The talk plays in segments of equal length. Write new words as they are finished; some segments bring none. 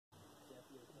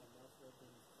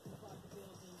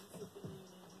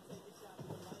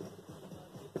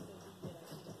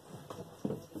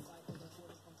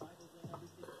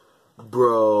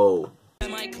Bro.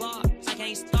 My clock, I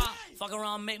can't stop. Fuck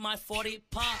around, make my 40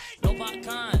 pop. No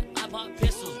popcorn, I pop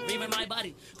pistols. Breathing my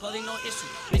body, clothing no issue.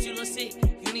 Bitch, you look sick,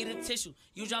 you need a tissue.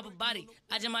 You drop a body,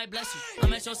 I just might bless you.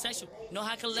 I'm at your sexual, no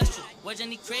high cholesterol. Where's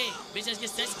Jenny Craig? Bitch, just get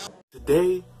sexual.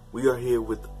 Today, we are here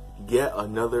with yet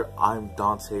another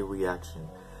Imdontai reaction.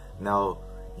 Now,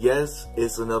 yes,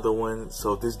 it's another one.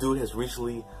 So this dude has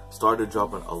recently started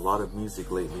dropping a lot of music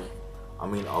lately. I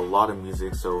mean, a lot of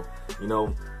music. So, you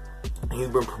know, he's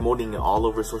been promoting it all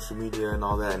over social media and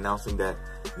all that, announcing that,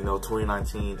 you know,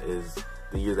 2019 is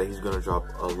the year that he's gonna drop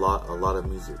a lot of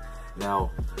music. Now,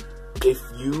 if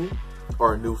you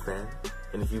are a new fan,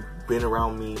 and if you've been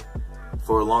around me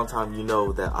for a long time, you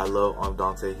know that I love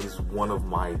Imdontai. He's one of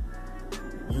my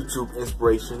YouTube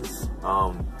inspirations.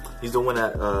 He's the one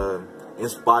that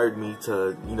inspired me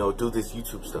to, you know, do this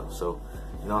YouTube stuff. So,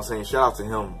 you know what I'm saying? Shout out to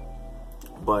him.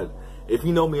 But if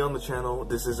you know me on the channel,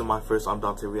 this isn't my first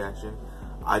Imdontai reaction.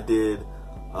 I did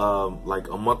like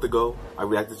a month ago, I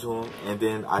reacted to him, and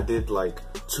then I did like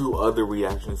 2 other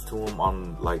reactions to him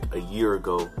on like a year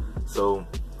ago. So,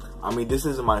 I mean, this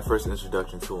isn't my first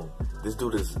introduction to him. This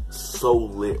dude is so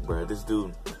lit, bro. This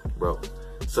dude, bro.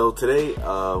 So today,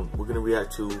 we're gonna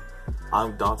react to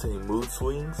Imdontai Mood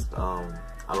Swings.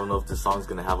 I don't know if this song's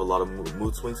gonna have a lot of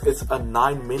mood swings. It's a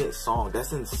 9-minute song.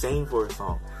 That's insane for a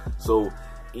song. So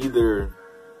either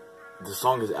the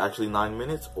song is actually 9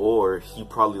 minutes, or he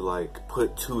probably like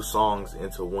put 2 songs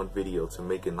into one video to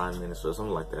make it 9 minutes or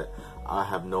something like that. I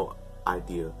have no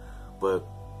idea. But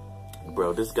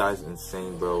bro, this guy's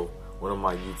insane, bro. One of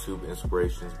my YouTube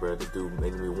inspirations, bro. This dude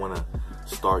made me want to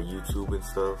start YouTube and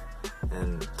stuff.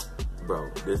 And bro,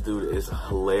 this dude is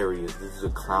hilarious. This is a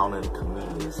clown and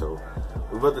comedian. So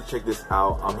we're about to check this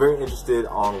out. I'm very interested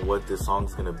on what this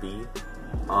song's gonna be.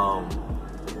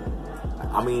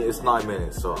 I mean, it's 9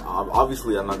 minutes, so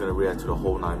obviously I'm not gonna react to the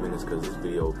whole 9 minutes because this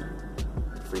video will be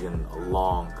freaking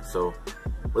long. So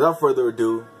without further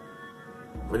ado,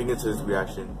 we're gonna get to this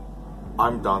reaction.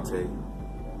 Imdontai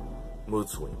Mood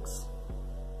Swings.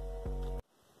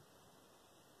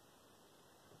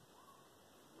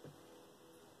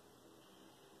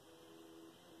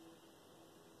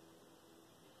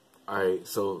 Alright,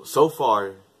 so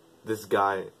far, this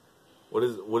guy, what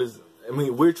is, I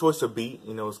mean, weird choice of beat,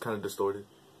 you know, it's kind of distorted.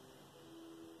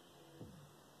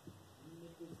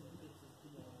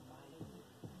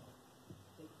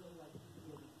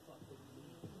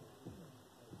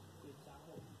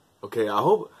 Okay, I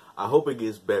hope it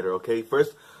gets better, okay?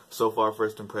 First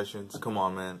impressions, come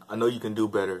on, man. I know you can do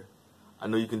better. I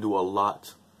know you can do a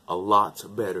lot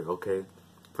better, okay?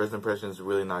 First impressions is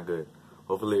really not good.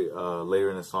 Hopefully, later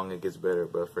in the song it gets better,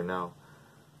 but for now,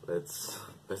 let's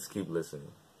keep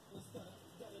listening.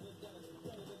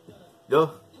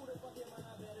 Yo.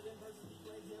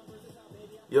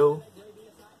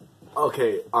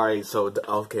 Okay, alright, so,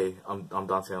 okay, I'm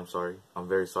Dante, I'm sorry. I'm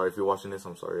very sorry. If you're watching this,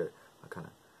 I'm sorry. I kind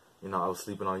of, you know, I was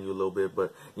sleeping on you a little bit,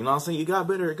 but, you know what I'm saying? It got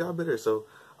better. So,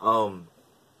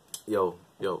 yo.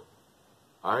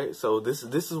 Alright, so this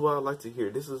is what I like to hear.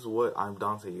 This is what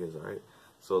Imdontai is, alright?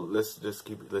 So let's just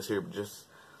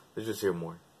hear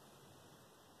more.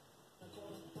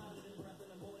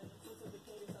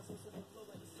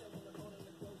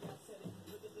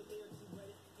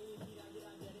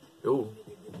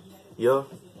 Yo.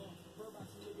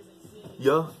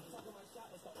 Yeah.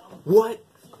 What?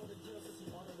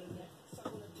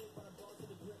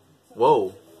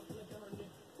 Whoa.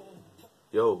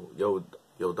 Yo,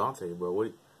 Dante,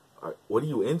 bro. What are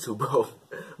you into, bro?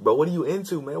 Bro, what are you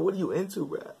into, man? What are you into,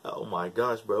 bro? Oh my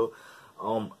gosh, bro.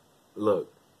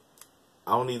 Look,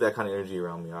 I don't need that kind of energy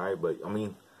around me, alright? But I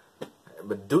mean,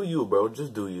 but do you, bro?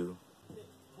 Just do you.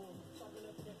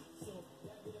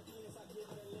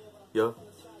 Yo.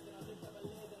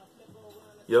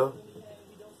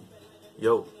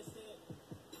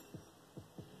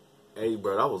 Hey,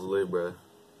 bro, that was lit, bro.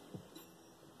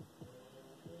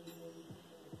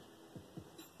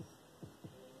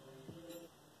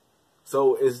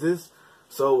 So it's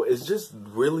just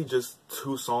really just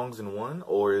 2 songs in one,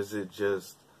 or is it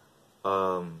just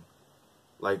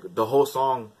like the whole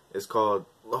song is called,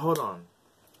 hold on,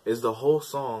 is the whole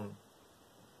song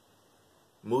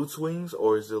Mood Swings,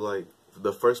 or is it like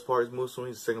the first part is Mood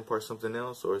Swings, the second part something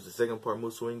else, or is the second part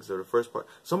Mood Swings, or the first part?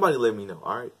 Somebody let me know,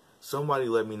 alright? Somebody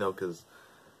let me know, because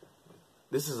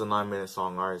this is a 9-minute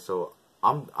song, alright? So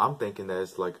I'm thinking that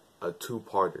it's like a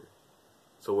 2-parter.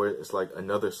 So where it's like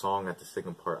another song at the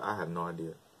second part. I have no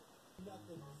idea.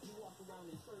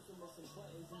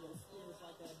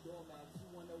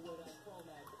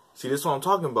 See, this is what I'm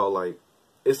talking about. Like,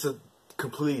 it's a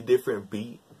completely different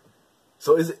beat.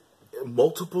 So is it?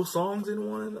 multiple songs in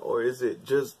one, or is it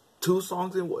just two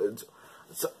songs in one?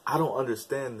 I don't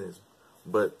understand this.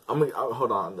 But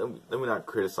hold on. Let me not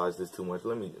criticize this too much.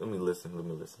 Let me listen. Let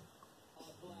me listen.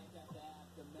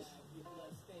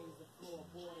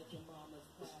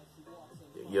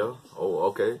 Yo. Oh,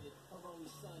 okay.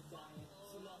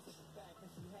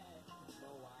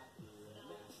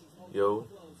 Yo.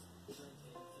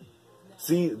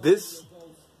 See this.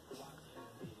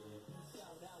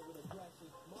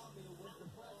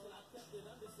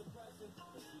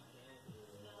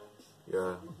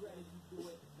 Yeah.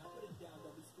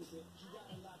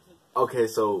 Okay,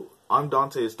 so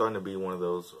Imdontai is starting to be one of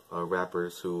those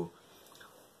rappers who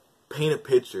paint a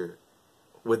picture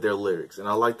with their lyrics, and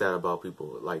I like that about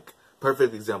people. Like,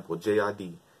 perfect example,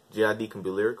 JID. JID can be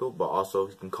lyrical, but also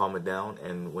he can calm it down,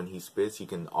 and when he spits, he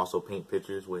can also paint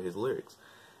pictures with his lyrics,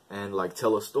 and like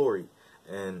tell a story,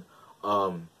 and you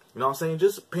know what I'm saying?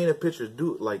 Just paint a picture,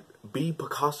 be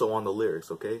Picasso on the lyrics,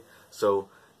 okay? So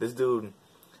this dude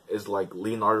is like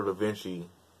Leonardo da Vinci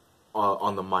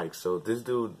on the mic. So this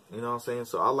dude, you know what I'm saying?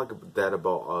 So I like that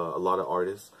about a lot of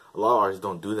artists. A lot of artists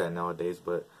don't do that nowadays,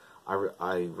 but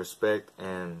I respect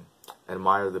and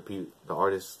admire the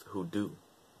artists who do.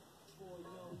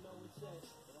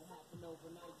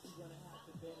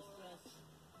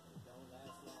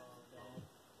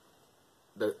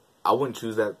 I wouldn't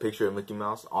choose that picture of Mickey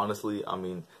Mouse. Honestly, I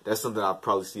mean, that's something I'd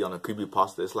probably see on a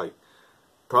creepypasta. It's like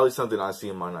probably something I see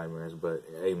in my nightmares. But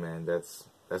hey, man, that's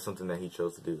something that he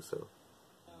chose to do. So.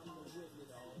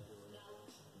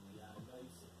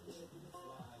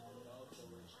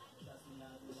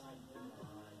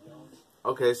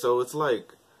 Okay, so it's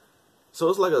like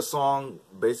a song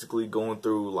basically going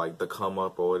through like the come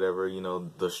up or whatever, you know,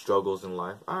 the struggles in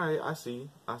life. All right, I see.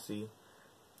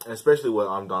 And especially what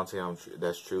Imdontai,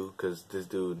 that's true, because this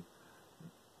dude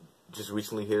just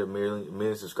recently hit a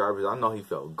million subscribers. I know he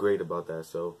felt great about that.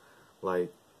 So,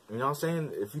 like, you know what I'm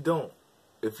saying?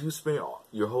 If you spend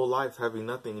your whole life having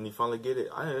nothing and you finally get it,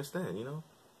 I understand, you know?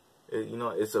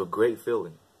 It's a great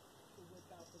feeling.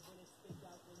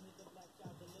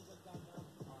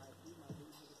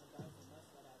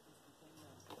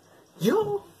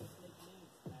 Yo!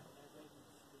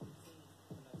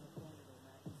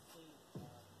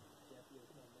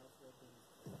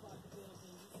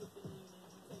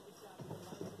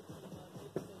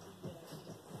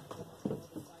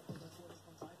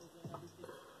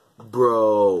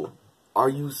 Bro,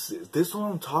 this is what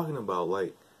I'm talking about.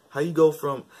 Like, how you go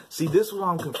from, see, this is what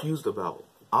I'm confused about.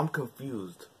 I'm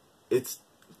confused. It's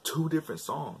two different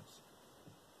songs.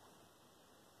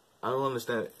 I don't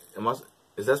understand.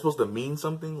 Is that supposed to mean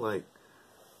something? Like,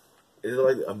 is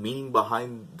there like a meaning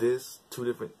behind this two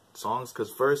different songs? Because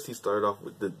first he started off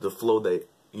with the flow that,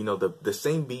 you know, the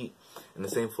same beat and the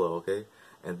same flow, okay?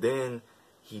 And then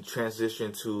he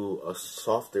transitioned to a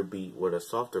softer beat with a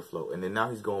softer flow. And then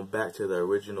now he's going back to the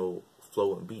original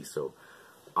flow and beat. So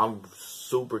I'm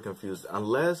super confused.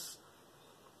 Unless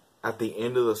at the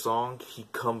end of the song he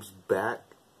comes back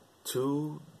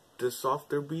to the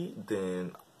softer beat,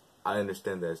 then I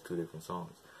understand that it's two different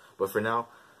songs. But for now,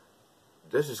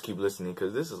 let's just keep listening,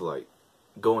 because this is like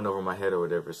going over my head or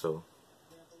whatever. So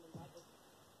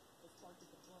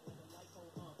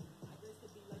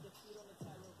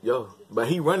yo, but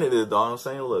he running it, though. I'm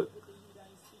saying, look.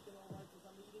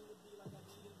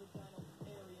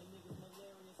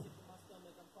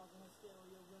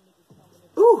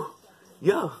 Ooh,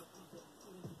 yeah.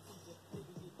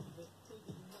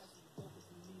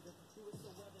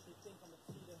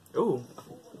 Ooh.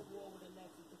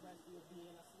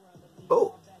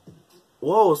 Oh.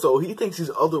 Whoa, so he thinks he's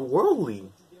otherworldly.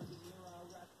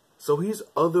 So he's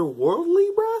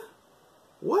otherworldly, bruh?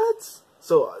 What?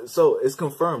 So it's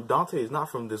confirmed Dante is not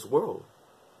from this world.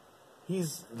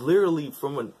 He's literally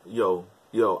from yo,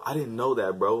 I didn't know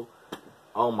that, bro.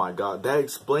 Oh my god, that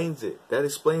explains it. That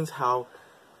explains how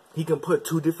he can put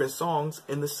two different songs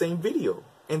in the same video.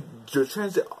 And your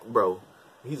bro,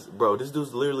 this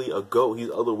dude's literally a goat. He's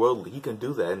otherworldly. He can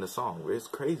do that in the song. It's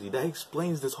crazy. That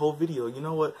explains this whole video. You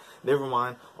know what? Never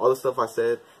mind. All the stuff I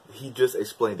said, he just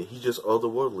explained it. He's just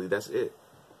otherworldly. That's it.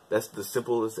 That's the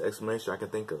simplest explanation I can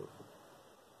think of.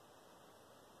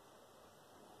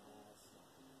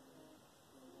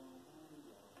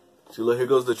 See, look, here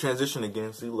goes the transition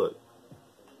again. See, look.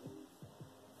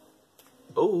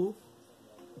 Oh.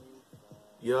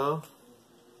 Yeah.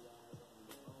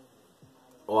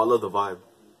 Oh, I love the vibe.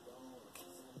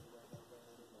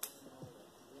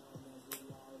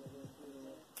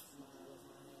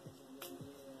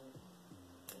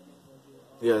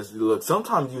 Yes, look,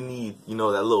 sometimes you need, you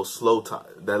know, that little slow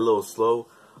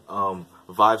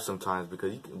vibe sometimes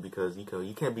because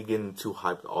you can't be getting too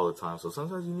hyped all the time. So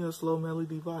sometimes you need a slow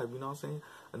melody vibe. You know what I'm saying?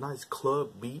 A nice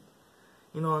club beat.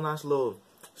 You know, a nice little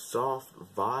soft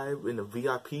vibe in the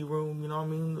VIP room. You know what I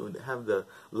mean? Have the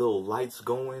little lights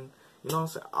going. You know what I'm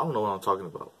saying? I don't know what I'm talking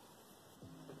about.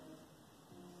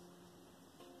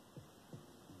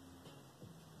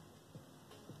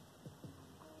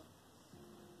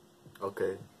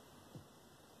 Okay.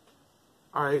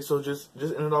 Alright, so just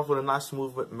end it off with a nice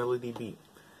smooth melody beat.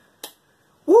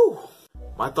 Woo!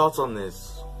 My thoughts on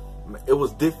this. It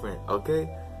was different,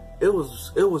 okay? It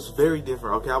was very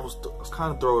different, okay? I was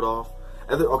kind of thrown off.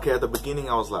 At the beginning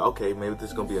I was like, okay, maybe this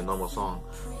is gonna be a normal song.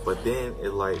 But then it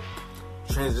like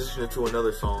transitioned into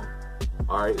another song.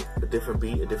 Alright, a different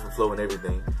beat, a different flow and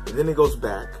everything. And then it goes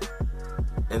back.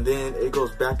 And then it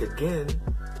goes back again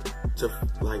to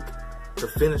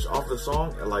finish off the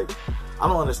song. And like, I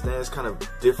don't understand, it's kind of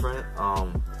different.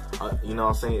 You know what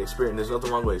I'm saying? There's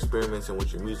nothing wrong with experimenting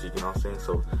with your music, you know what I'm saying?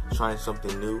 So trying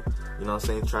something new, you know what I'm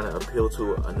saying? Trying to appeal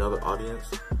to another audience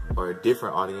or a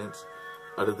different audience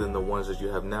other than the ones that you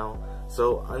have now.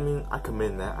 So I mean, I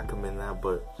commend that,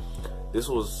 but this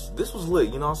was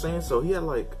lit, you know what I'm saying? So he had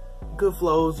like good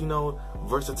flows, you know,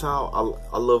 versatile.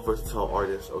 I love versatile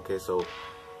artists, okay? So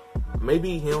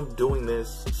maybe him doing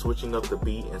this, switching up the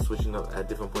beat and switching up at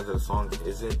different points of the song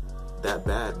isn't that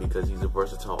bad because he's a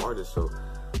versatile artist. So,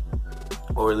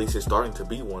 or at least it's starting to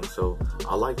be one. So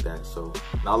I like that. So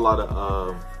not a lot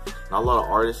of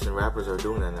artists and rappers are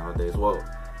doing that nowadays. Well,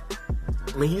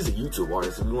 I mean, he's a YouTube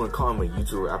artist, if you want to call him a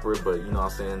YouTube rapper, but you know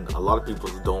what I'm saying, a lot of people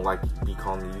don't like to be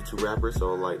called a YouTube rapper.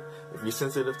 So like, if you're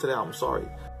sensitive to that, I'm sorry.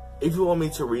 If you want me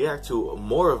to react to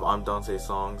more of Imdontai's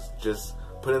songs, just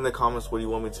put in the comments what you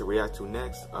want me to react to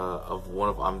next of one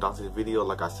of Imdontai's videos.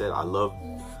 Like I said, I love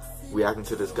reacting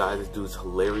to this guy. This dude's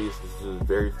hilarious. This dude's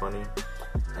very funny.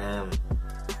 And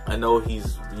I know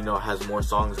he's, you know, has more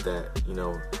songs that, you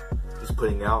know, he's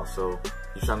putting out. So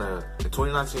he's trying to, in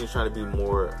 2019, he's trying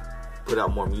to put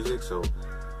out more music. So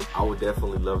I would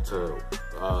definitely love to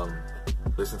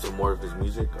listen to more of his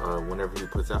music whenever he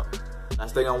puts out.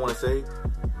 Last thing I want to say,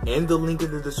 in the link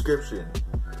in the description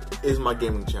is my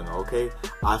gaming channel, okay?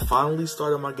 I finally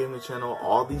started my gaming channel.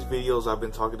 All these videos I've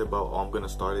been talking about, I'm gonna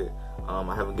start it.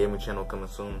 I have a gaming channel coming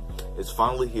soon. It's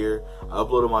finally here. I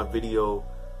uploaded my video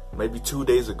maybe 2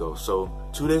 days ago. So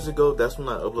 2 days ago, that's when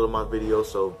I uploaded my video.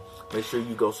 So make sure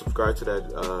you go subscribe to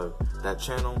that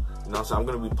channel. You know, so I'm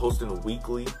gonna be posting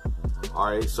weekly. All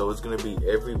right, so it's gonna be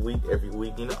every week.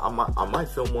 You know, I might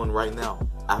film one right now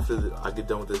after I get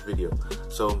done with this video.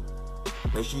 So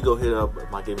make sure you go hit up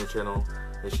my gaming channel.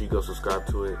 Make sure you go subscribe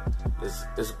to it.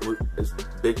 It's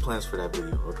big plans for that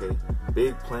video, okay?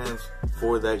 Big plans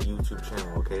for that YouTube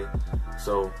channel, okay?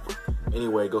 So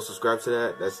anyway, go subscribe to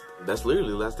that. That's literally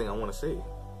the last thing I want to say.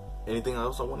 Anything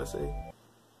else I want to say?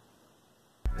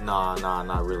 Nah,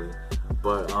 not really.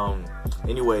 But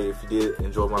anyway, if you did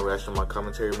enjoy my reaction, my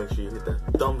commentary, make sure you hit that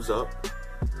thumbs up,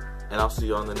 and I'll see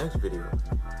you on the next video.